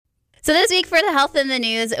So this week for the health in the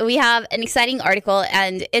news, we have an exciting article,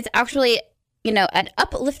 and it's actually, an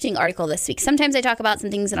uplifting article this week. Sometimes I talk about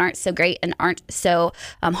some things that aren't so great and aren't so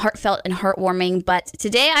heartfelt and heartwarming, but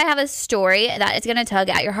today I have a story that is going to tug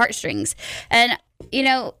at your heartstrings. And,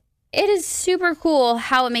 it is super cool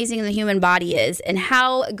how amazing the human body is and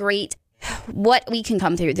how great what we can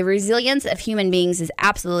come through. The resilience of human beings is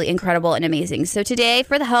absolutely incredible and amazing. So today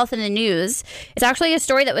for the health in the news, it's actually a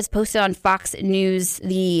story that was posted on Fox News,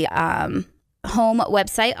 the home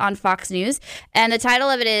website on Fox News. And the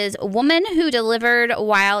title of it is "Woman Who Delivered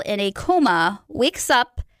While in a Coma Wakes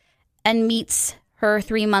Up and Meets Her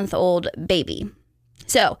 3-month-old Baby."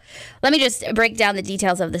 So let me just break down the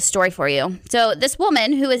details of this story for you. So this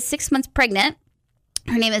woman who is 6 months pregnant,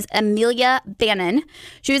 her name is Amelia Bannon.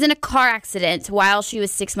 She was in a car accident while she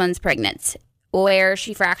was 6 months pregnant, where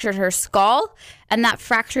she fractured her skull, and that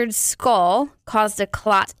fractured skull caused a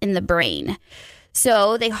clot in the brain.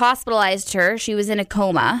 So they hospitalized her. She was in a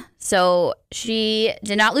coma. So she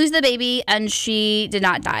did not lose the baby, and she did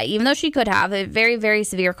not die, even though she could have a very, very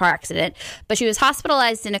severe car accident. But she was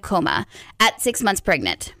hospitalized in a coma at 6 months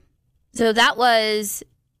pregnant. So that was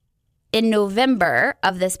in November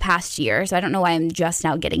of this past year. So I don't know why I'm just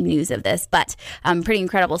now getting news of this, but pretty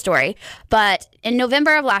incredible story. But in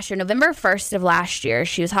November of last year, November 1st of last year,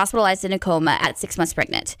 she was hospitalized in a coma at 6 months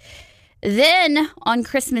pregnant. Then on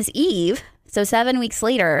Christmas Eve, so 7 weeks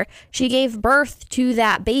later, she gave birth to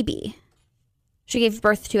that baby. She gave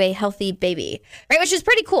birth to a healthy baby, right? Which is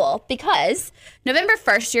pretty cool because November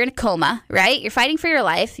 1st, you're in a coma, right? You're fighting for your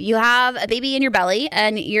life. You have a baby in your belly,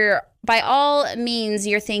 and by all means,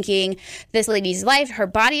 you're thinking this lady's life, her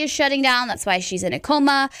body is shutting down. That's why she's in a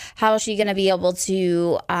coma. How is she going to be able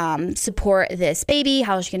to support this baby?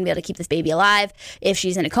 How is she going to be able to keep this baby alive if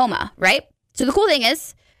she's in a coma, right? So the cool thing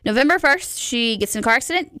is, November 1st, she gets in a car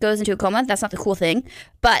accident, goes into a coma. That's not the cool thing.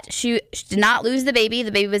 But she did not lose the baby.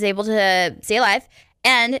 The baby was able to stay alive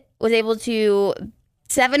and was able to,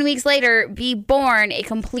 7 weeks later, be born a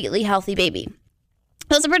completely healthy baby.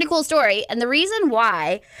 So it's a pretty cool story. And the reason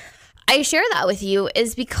why I share that with you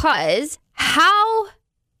is because how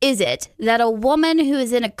is it that a woman who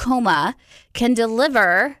is in a coma can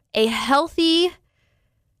deliver a healthy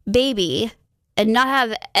baby and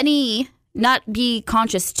not be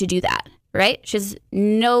conscious to do that, right? She has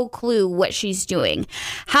no clue what she's doing.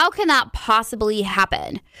 How can that possibly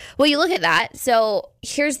happen? Well, you look at that. So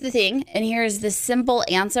here's the thing, and here's the simple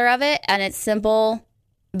answer of it. And it's simple,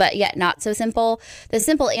 but yet not so simple. The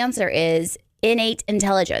simple answer is innate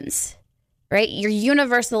intelligence, right? Your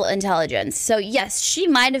universal intelligence. So yes, she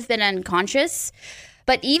might have been unconscious,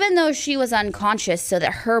 but even though she was unconscious so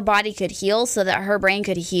that her body could heal, so that her brain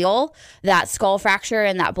could heal that skull fracture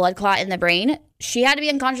and that blood clot in the brain, she had to be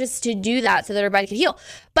unconscious to do that so that her body could heal.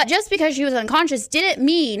 But just because she was unconscious didn't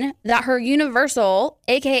mean that her universal,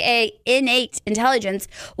 aka innate intelligence,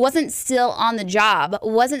 wasn't still on the job,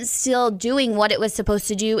 wasn't still doing what it was supposed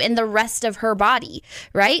to do in the rest of her body,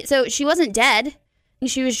 right? So she wasn't dead.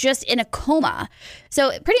 She was just in a coma. So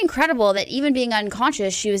pretty incredible that even being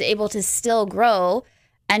unconscious, she was able to still grow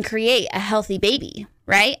and create a healthy baby,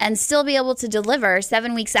 right? And still be able to deliver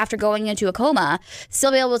 7 weeks after going into a coma,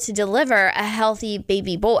 still be able to deliver a healthy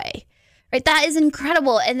baby boy, right? That is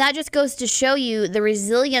incredible. And that just goes to show you the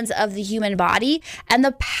resilience of the human body and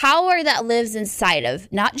the power that lives inside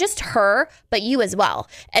of not just her, but you as well.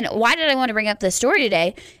 And why did I want to bring up this story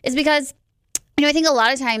today is because I think a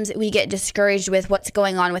lot of times we get discouraged with what's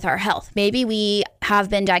going on with our health. Maybe we have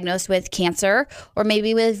been diagnosed with cancer, or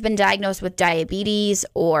maybe we've been diagnosed with diabetes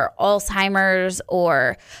or Alzheimer's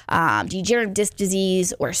or degenerative disc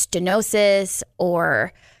disease or stenosis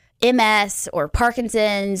or MS or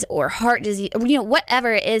Parkinson's or heart disease,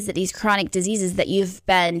 whatever it is that these chronic diseases that you've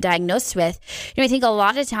been diagnosed with. I think a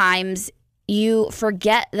lot of times you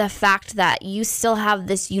forget the fact that you still have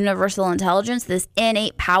this universal intelligence, this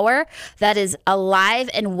innate power that is alive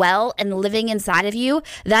and well and living inside of you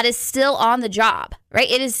that is still on the job, right?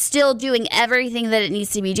 It is still doing everything that it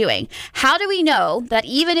needs to be doing. How do we know that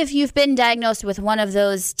even if you've been diagnosed with one of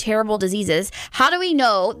those terrible diseases, how do we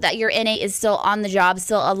know that your innate is still on the job,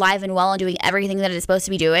 still alive and well and doing everything that it's supposed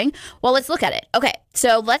to be doing? Well, let's look at it. Okay,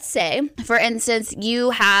 so let's say, for instance, you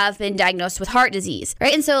have been diagnosed with heart disease,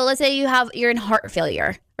 right? And so let's say you're in heart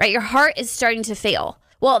failure, right? Your heart is starting to fail.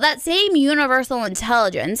 Well, that same universal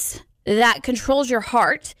intelligence that controls your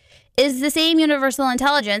heart is the same universal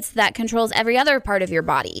intelligence that controls every other part of your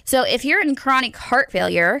body. So if you're in chronic heart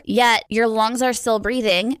failure, yet your lungs are still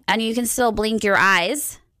breathing and you can still blink your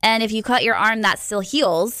eyes And if you cut your arm, that still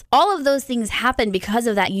heals. All of those things happen because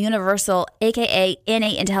of that universal, aka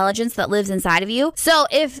innate intelligence that lives inside of you. So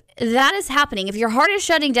if that is happening, if your heart is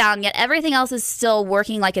shutting down, yet everything else is still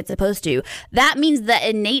working like it's supposed to, that means that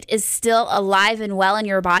innate is still alive and well in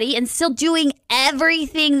your body and still doing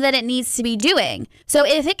everything that it needs to be doing. So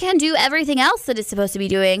if it can do everything else that it's supposed to be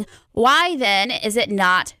doing, why then is it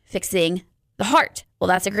not fixing the heart? Well,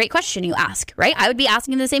 that's a great question you ask, right? I would be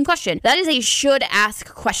asking the same question. That is a should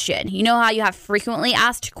ask question. You know how you have frequently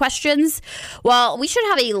asked questions? Well, we should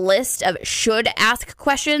have a list of should ask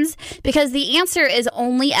questions because the answer is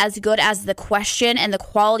only as good as the question and the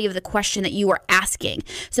quality of the question that you are asking.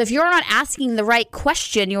 So if you're not asking the right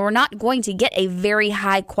question, you're not going to get a very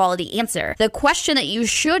high quality answer. The question that you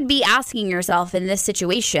should be asking yourself in this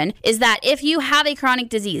situation is that if you have a chronic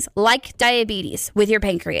disease like diabetes with your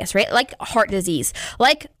pancreas, right? Like heart disease,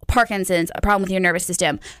 like Parkinson's, a problem with your nervous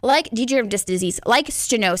system, like degenerative disc disease, like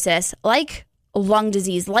stenosis, like lung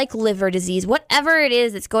disease, like liver disease, whatever it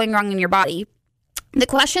is that's going wrong in your body, the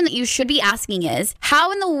question that you should be asking is, how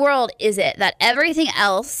in the world is it that everything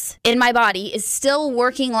else in my body is still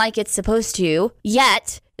working like it's supposed to,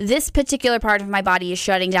 yet this particular part of my body is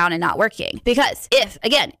shutting down and not working? Because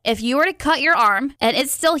if you were to cut your arm and it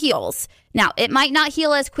still heals, now, it might not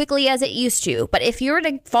heal as quickly as it used to, but if you were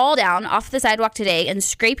to fall down off the sidewalk today and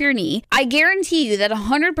scrape your knee, I guarantee you that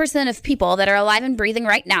 100% of people that are alive and breathing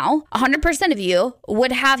right now, 100% of you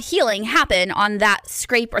would have healing happen on that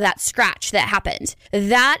scrape or that scratch that happened.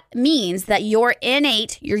 That means that your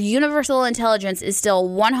innate, your universal intelligence is still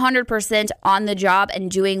 100% on the job and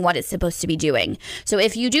doing what it's supposed to be doing. So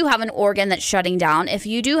if you do have an organ that's shutting down, if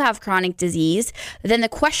you do have chronic disease, then the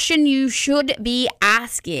question you should be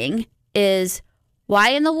asking is, why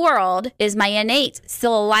in the world is my innate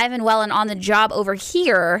still alive and well and on the job over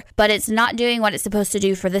here, but it's not doing what it's supposed to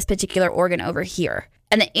do for this particular organ over here?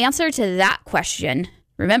 And the answer to that question,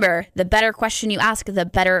 remember, the better question you ask, the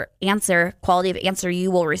better answer, quality of answer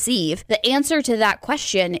you will receive. The answer to that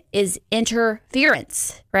question is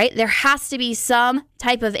interference, right? There has to be some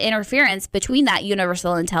type of interference between that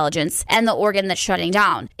universal intelligence and the organ that's shutting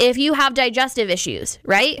down. If you have digestive issues,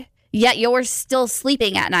 right? Yet you're still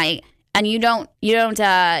sleeping at night, and you don't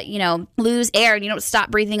lose air and you don't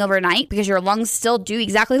stop breathing overnight because your lungs still do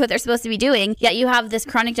exactly what they're supposed to be doing, yet you have this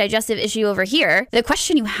chronic digestive issue over here. The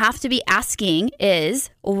question you have to be asking is,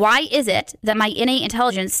 why is it that my innate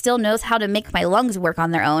intelligence still knows how to make my lungs work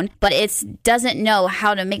on their own, but it doesn't know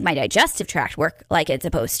how to make my digestive tract work like it's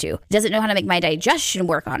supposed to? It doesn't know how to make my digestion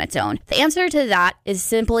work on its own. The answer to that is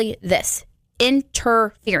simply this: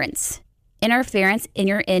 interference. Interference in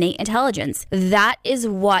your innate intelligence. That is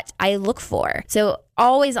what I look for. So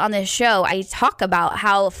always on this show, I talk about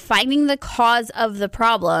how finding the cause of the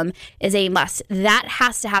problem is a must. That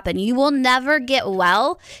has to happen. You will never get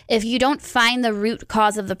well if you don't find the root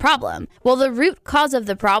cause of the problem. Well, the root cause of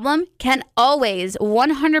the problem can always,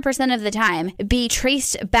 100% of the time, be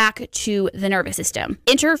traced back to the nervous system.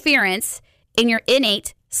 Interference in your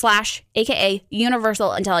innate aka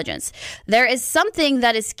universal intelligence. There is something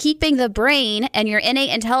that is keeping the brain and your innate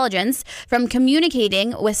intelligence from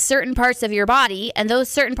communicating with certain parts of your body, and those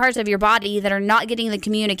certain parts of your body that are not getting the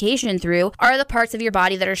communication through are the parts of your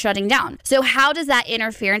body that are shutting down. So how does that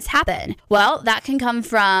interference happen? Well, that can come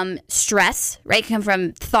from stress, right? It can come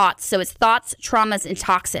from thoughts. So it's thoughts, traumas, and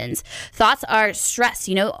toxins. Thoughts are stress,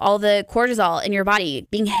 all the cortisol in your body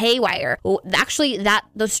being haywire. Actually,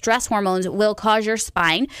 those stress hormones will cause your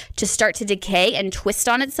spine to start to decay and twist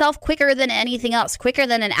on itself quicker than anything else, quicker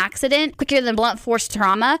than an accident, quicker than blunt force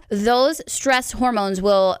trauma. Those stress hormones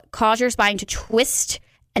will cause your spine to twist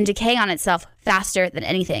and decay on itself faster than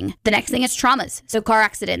anything. The next thing is traumas. So car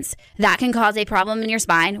accidents. That can cause a problem in your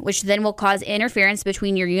spine, which then will cause interference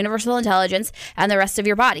between your universal intelligence and the rest of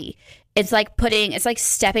your body. It's like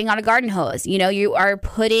stepping on a garden hose. You are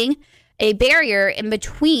putting a barrier in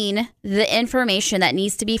between the information that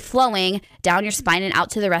needs to be flowing down your spine and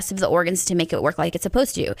out to the rest of the organs to make it work like it's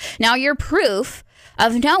supposed to. Now, your proof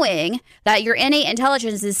of knowing that your innate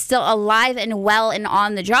intelligence is still alive and well and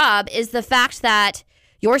on the job is the fact that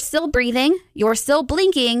you're still breathing, you're still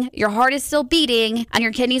blinking, your heart is still beating, and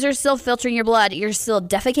your kidneys are still filtering your blood. You're still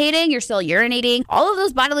defecating, you're still urinating. All of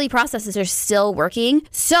those bodily processes are still working.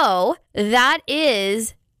 So that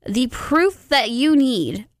is the proof that you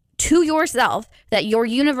need to yourself that your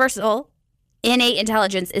universal innate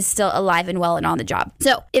intelligence is still alive and well and on the job.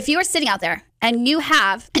 So if you're sitting out there and you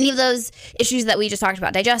have any of those issues that we just talked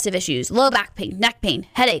about, digestive issues, low back pain, neck pain,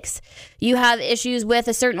 headaches, you have issues with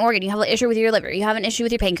a certain organ, you have an issue with your liver, you have an issue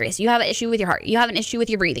with your pancreas, you have an issue with your heart, you have an issue with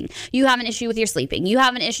your breathing, you have an issue with your sleeping, you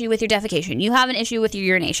have an issue with your defecation, you have an issue with your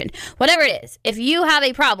urination, whatever it is, if you have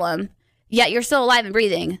a problem, yet you're still alive and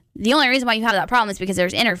breathing, the only reason why you have that problem is because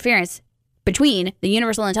there's interference between the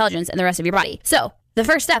universal intelligence and the rest of your body. So the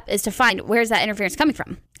first step is to find where's that interference coming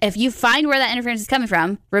from. If you find where that interference is coming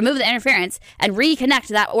from, remove the interference and reconnect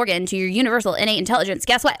that organ to your universal innate intelligence,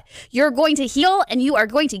 guess what? You're going to heal and you are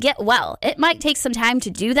going to get well. It might take some time to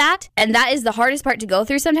do that. And that is the hardest part to go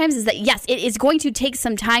through sometimes, is that yes, it is going to take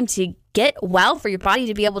some time to get well for your body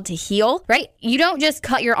to be able to heal, right? You don't just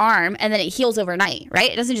cut your arm and then it heals overnight,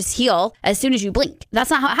 right? It doesn't just heal as soon as you blink. That's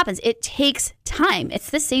not how it happens. It takes time. It's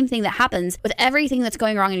the same thing that happens with everything that's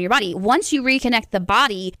going wrong in your body. Once you reconnect the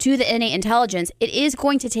body to the innate intelligence, it is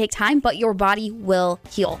going to take time, but your body will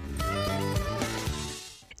heal.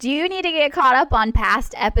 Do you need to get caught up on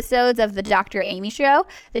past episodes of the Dr. Amy Show?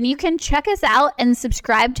 Then you can check us out and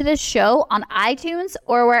subscribe to this show on iTunes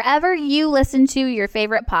or wherever you listen to your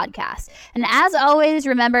favorite podcast. And as always,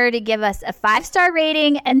 remember to give us a 5-star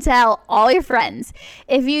rating and tell all your friends.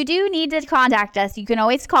 If you do need to contact us, you can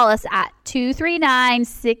always call us at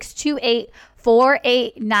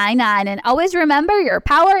 239-628-4899. And always remember, your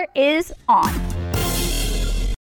power is on.